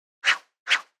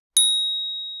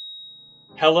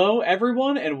Hello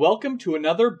everyone and welcome to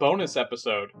another bonus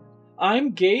episode.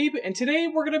 I'm Gabe and today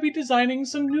we're going to be designing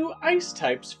some new ice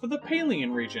types for the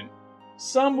Palean region.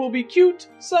 Some will be cute,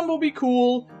 some will be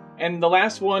cool, and the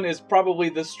last one is probably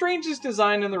the strangest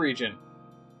design in the region.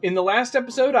 In the last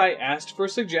episode I asked for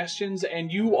suggestions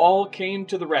and you all came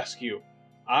to the rescue.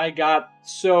 I got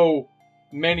so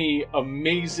many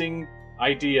amazing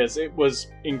ideas. It was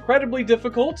incredibly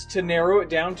difficult to narrow it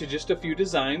down to just a few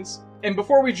designs. And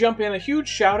before we jump in, a huge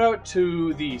shout out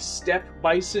to the Steppe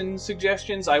Bison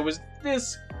suggestions. I was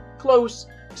this close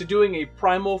to doing a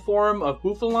primal form of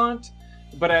Bouffalant,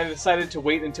 but I decided to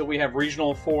wait until we have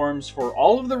regional forms for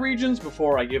all of the regions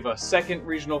before I give a second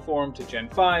regional form to Gen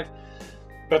 5.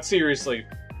 But seriously,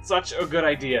 such a good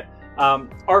idea.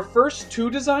 Our first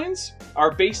two designs are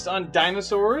based on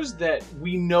dinosaurs that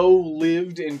we know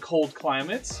lived in cold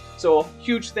climates, so a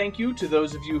huge thank you to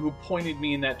those of you who pointed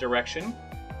me in that direction.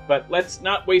 But let's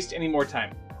not waste any more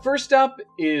time. First up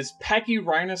is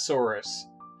Pachyrhinosaurus.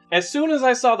 As soon as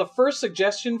I saw the first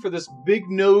suggestion for this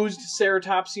big-nosed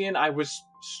ceratopsian, I was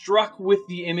struck with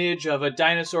the image of a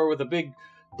dinosaur with a big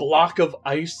block of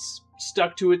ice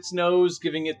stuck to its nose,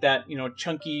 giving it that,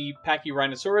 chunky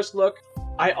Pachyrhinosaurus look.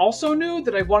 I also knew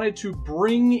that I wanted to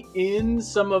bring in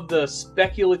some of the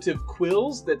speculative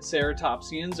quills that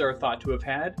ceratopsians are thought to have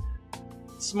had.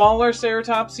 Smaller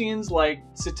ceratopsians like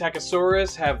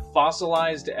Psittacosaurus have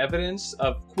fossilized evidence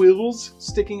of quills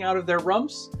sticking out of their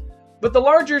rumps, but the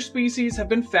larger species have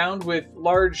been found with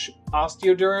large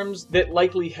osteoderms that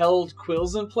likely held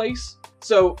quills in place.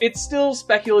 So it's still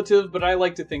speculative, but I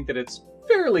like to think that it's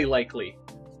fairly likely.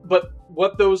 But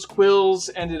what those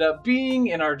quills ended up being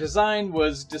in our design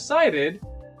was decided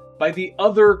by the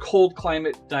other cold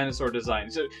climate dinosaur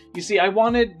design. So you see, I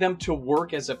wanted them to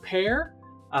work as a pair,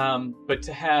 but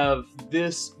to have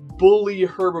this bully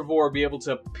herbivore be able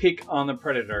to pick on the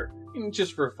predator,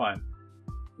 just for fun.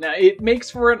 Now, it makes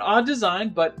for an odd design,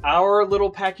 but our little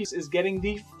Pachys is getting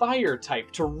the fire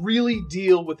type to really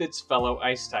deal with its fellow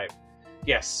ice type.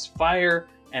 Yes, fire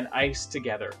and ice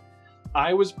together.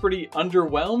 I was pretty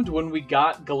underwhelmed when we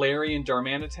got Galarian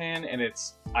Darmanitan and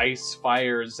its Ice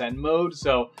Fire Zen mode,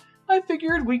 so I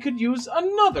figured we could use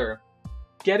another.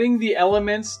 Getting the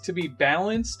elements to be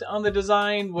balanced on the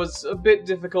design was a bit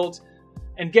difficult,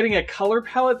 and getting a color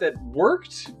palette that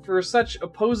worked for such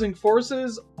opposing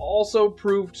forces also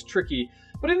proved tricky.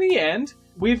 But in the end,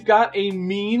 we've got a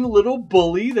mean little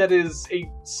bully that is a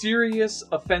serious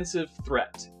offensive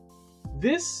threat.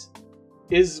 This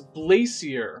is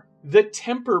Blacier, the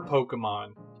Temper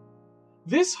Pokémon.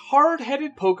 This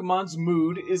hard-headed Pokémon's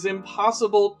mood is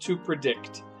impossible to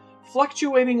predict,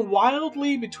 fluctuating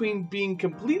wildly between being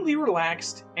completely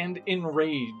relaxed and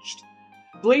enraged.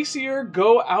 Blacier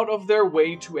go out of their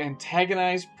way to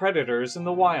antagonize predators in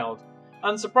the wild.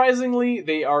 Unsurprisingly,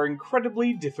 they are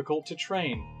incredibly difficult to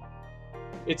train.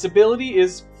 Its ability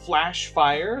is Flash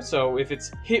Fire, so if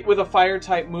it's hit with a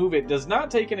Fire-type move, it does not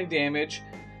take any damage,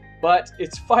 but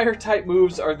its Fire-type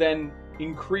moves are then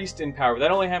increased in power.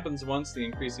 That only happens once, the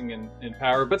increasing in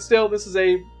power, but still, this is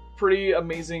a pretty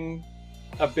amazing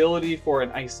ability for an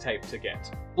ice type to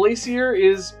get. Blacier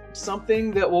is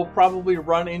something that we'll probably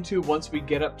run into once we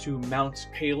get up to Mount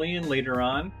Palean later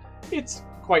on. It's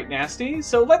quite nasty,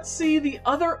 so let's see the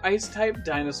other ice type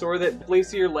dinosaur that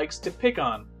Blacier likes to pick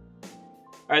on.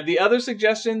 Alright, the other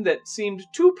suggestion that seemed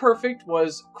too perfect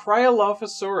was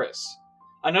Cryolophosaurus,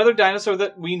 another dinosaur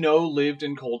that we know lived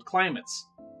in cold climates.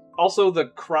 Also,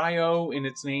 the cryo in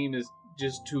its name is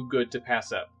just too good to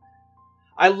pass up.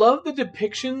 I love the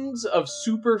depictions of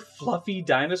super fluffy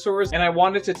dinosaurs, and I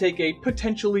wanted to take a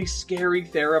potentially scary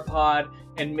theropod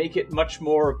and make it much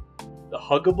more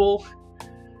huggable.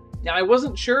 Now, I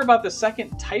wasn't sure about the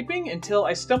second typing until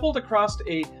I stumbled across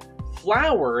a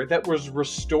flower that was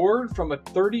restored from a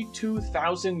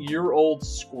 32,000-year-old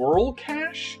squirrel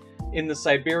cache in the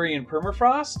Siberian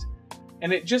permafrost,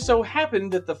 and it just so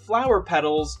happened that the flower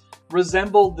petals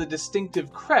resembled the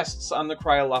distinctive crests on the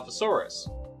Cryolophosaurus.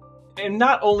 And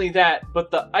not only that,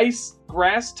 but the ice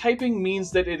grass typing means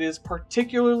that it is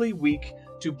particularly weak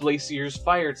to Blacier's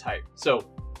fire type, so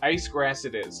ice grass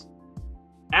it is.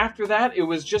 After that, it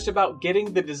was just about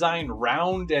getting the design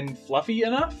round and fluffy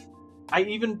enough. I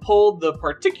even pulled the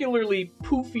particularly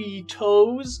poofy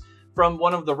toes from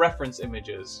one of the reference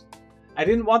images. I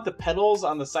didn't want the petals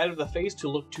on the side of the face to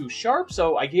look too sharp,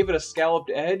 so I gave it a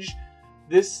scalloped edge.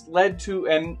 This led to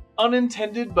an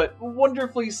unintended but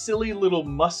wonderfully silly little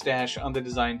mustache on the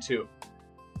design too.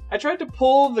 I tried to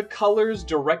pull the colors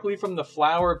directly from the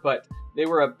flower, but they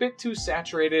were a bit too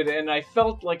saturated, and I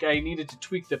felt like I needed to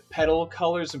tweak the petal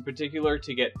colors in particular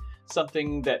to get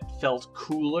something that felt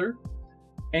cooler.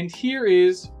 And here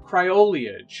is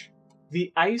Cryoliage,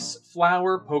 the ice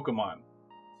flower Pokemon.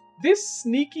 This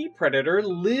sneaky predator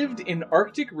lived in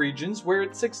Arctic regions where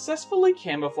it successfully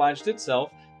camouflaged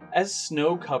itself as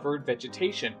snow-covered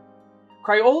vegetation.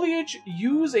 Cryoliage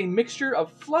use a mixture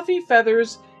of fluffy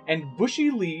feathers and bushy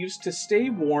leaves to stay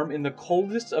warm in the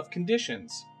coldest of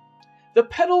conditions. The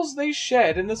petals they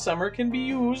shed in the summer can be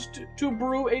used to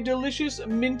brew a delicious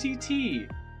minty tea.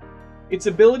 Its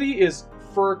ability is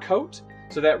Fur Coat,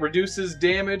 so that reduces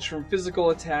damage from physical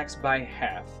attacks by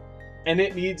half. And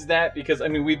it needs that because,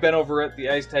 we've been over it, the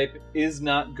ice type is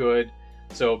not good,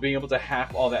 so being able to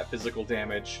half all that physical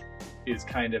damage is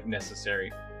kind of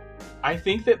necessary. I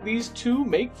think that these two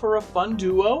make for a fun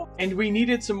duo, and we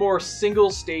needed some more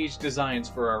single-stage designs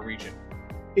for our region.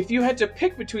 If you had to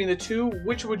pick between the two,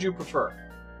 which would you prefer?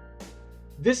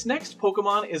 This next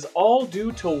Pokemon is all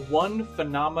due to one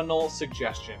phenomenal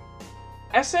suggestion.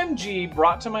 SMG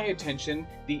brought to my attention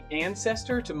the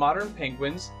ancestor to modern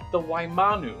penguins, the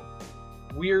Waimanu.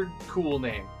 Weird, cool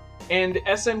name. And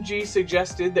SMG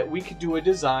suggested that we could do a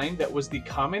design that was the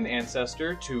common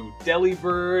ancestor to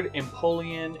Delibird,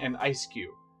 Empoleon, and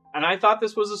Eiscue. And I thought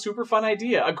this was a super fun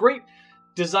idea. A great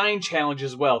design challenge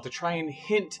as well, to try and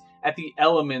hint at the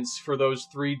elements for those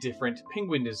three different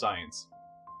penguin designs.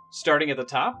 Starting at the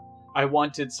top, I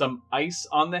wanted some ice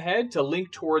on the head to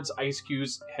link towards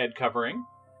Eiscue's head covering.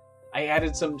 I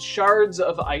added some shards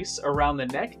of ice around the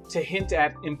neck to hint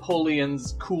at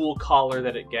Empoleon's cool collar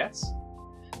that it gets.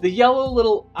 The yellow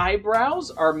little eyebrows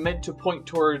are meant to point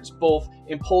towards both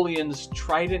Empoleon's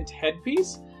trident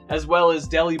headpiece, as well as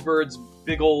Delibird's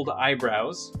big old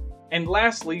eyebrows. And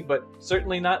lastly, but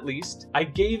certainly not least, I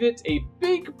gave it a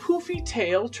big poofy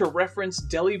tail to reference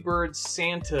Delibird's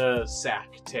Santa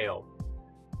sack tail.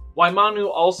 Waimanu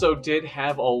also did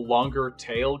have a longer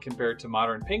tail compared to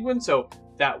modern penguins, so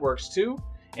that works too.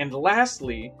 And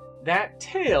lastly, that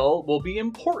tail will be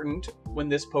important when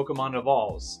this Pokemon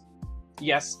evolves.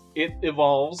 Yes, it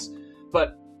evolves,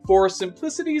 but for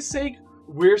simplicity's sake,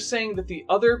 we're saying that the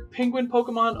other penguin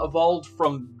Pokemon evolved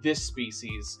from this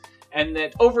species, and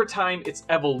that over time its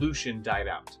evolution died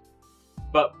out.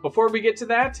 But before we get to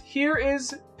that, here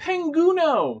is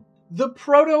Penguno, the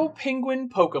proto-penguin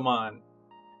Pokemon.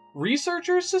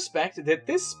 Researchers suspect that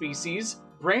this species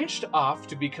branched off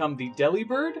to become the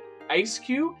Delibird,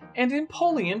 Eiscue, and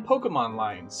Empoleon Pokemon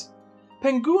lines.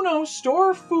 Penguno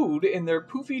store food in their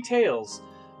poofy tails,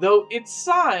 though its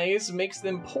size makes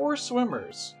them poor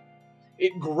swimmers.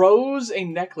 It grows a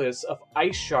necklace of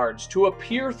ice shards to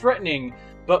appear threatening,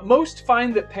 but most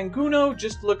find that Penguno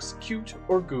just looks cute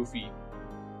or goofy.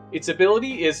 Its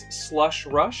ability is Slush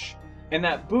Rush, and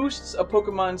that boosts a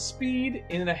Pokemon's speed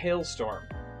in a hailstorm.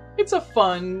 It's a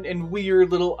fun and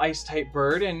weird little ice-type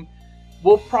bird, and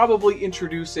we'll probably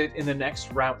introduce it in the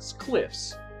next route's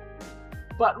cliffs.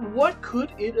 But what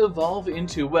could it evolve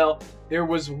into? Well, there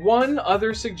was one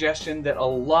other suggestion that a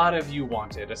lot of you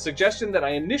wanted. A suggestion that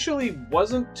I initially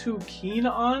wasn't too keen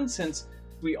on since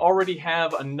we already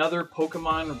have another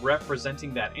Pokemon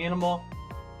representing that animal,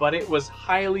 but it was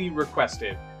highly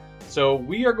requested. So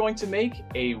we are going to make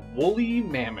a woolly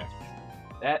mammoth.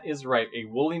 That is right, a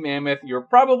woolly mammoth. You're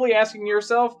probably asking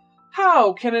yourself,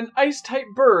 how can an ice-type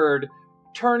bird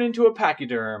turn into a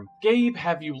pachyderm? Gabe,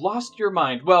 have you lost your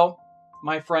mind? Well,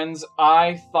 my friends,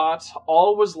 I thought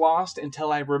all was lost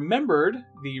until I remembered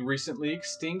the recently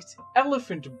extinct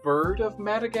elephant bird of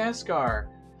Madagascar.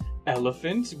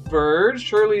 Elephant bird?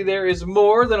 Surely there is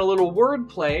more than a little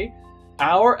wordplay.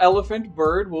 Our elephant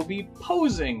bird will be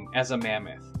posing as a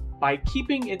mammoth by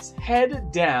keeping its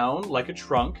head down like a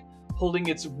trunk, holding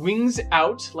its wings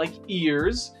out like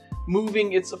ears,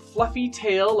 moving its fluffy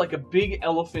tail like a big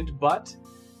elephant butt,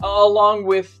 along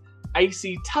with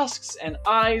icy tusks and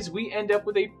eyes. We end up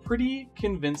with a pretty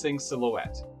convincing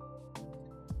silhouette.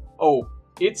 Oh,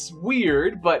 it's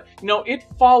weird, but it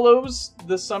follows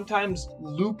the sometimes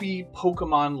loopy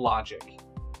Pokemon logic.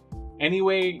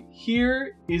 Anyway,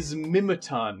 here is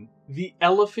Mimmiton, the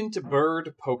elephant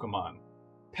bird Pokemon.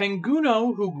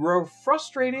 Penguno, who grow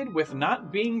frustrated with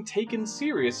not being taken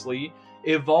seriously,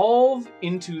 evolve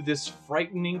into this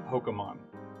frightening Pokemon.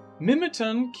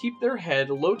 Mimmiton keep their head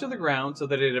low to the ground so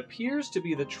that it appears to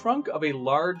be the trunk of a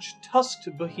large tusked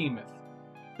behemoth.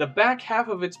 The back half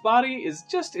of its body is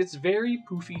just its very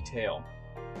poofy tail.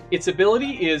 Its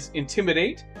ability is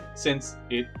Intimidate, since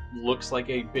it looks like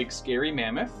a big scary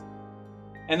mammoth,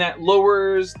 and that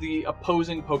lowers the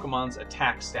opposing Pokemon's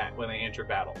attack stat when they enter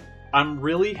battle. I'm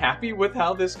really happy with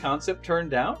how this concept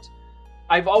turned out.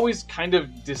 I've always kind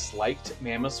of disliked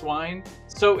Mamoswine,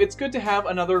 so it's good to have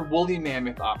another woolly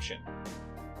mammoth option.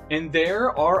 And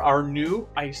there are our new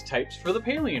ice types for the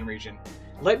Palean region.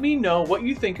 Let me know what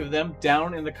you think of them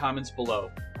down in the comments below.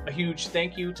 A huge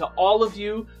thank you to all of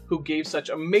you who gave such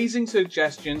amazing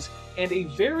suggestions, and a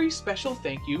very special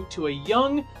thank you to a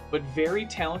young but very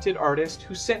talented artist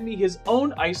who sent me his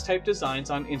own Ice-type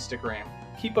designs on Instagram.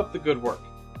 Keep up the good work.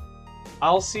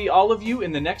 I'll see all of you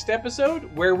in the next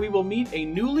episode, where we will meet a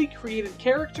newly created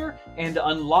character and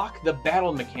unlock the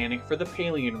battle mechanic for the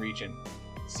Palean region.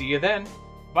 See you then.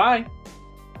 Bye!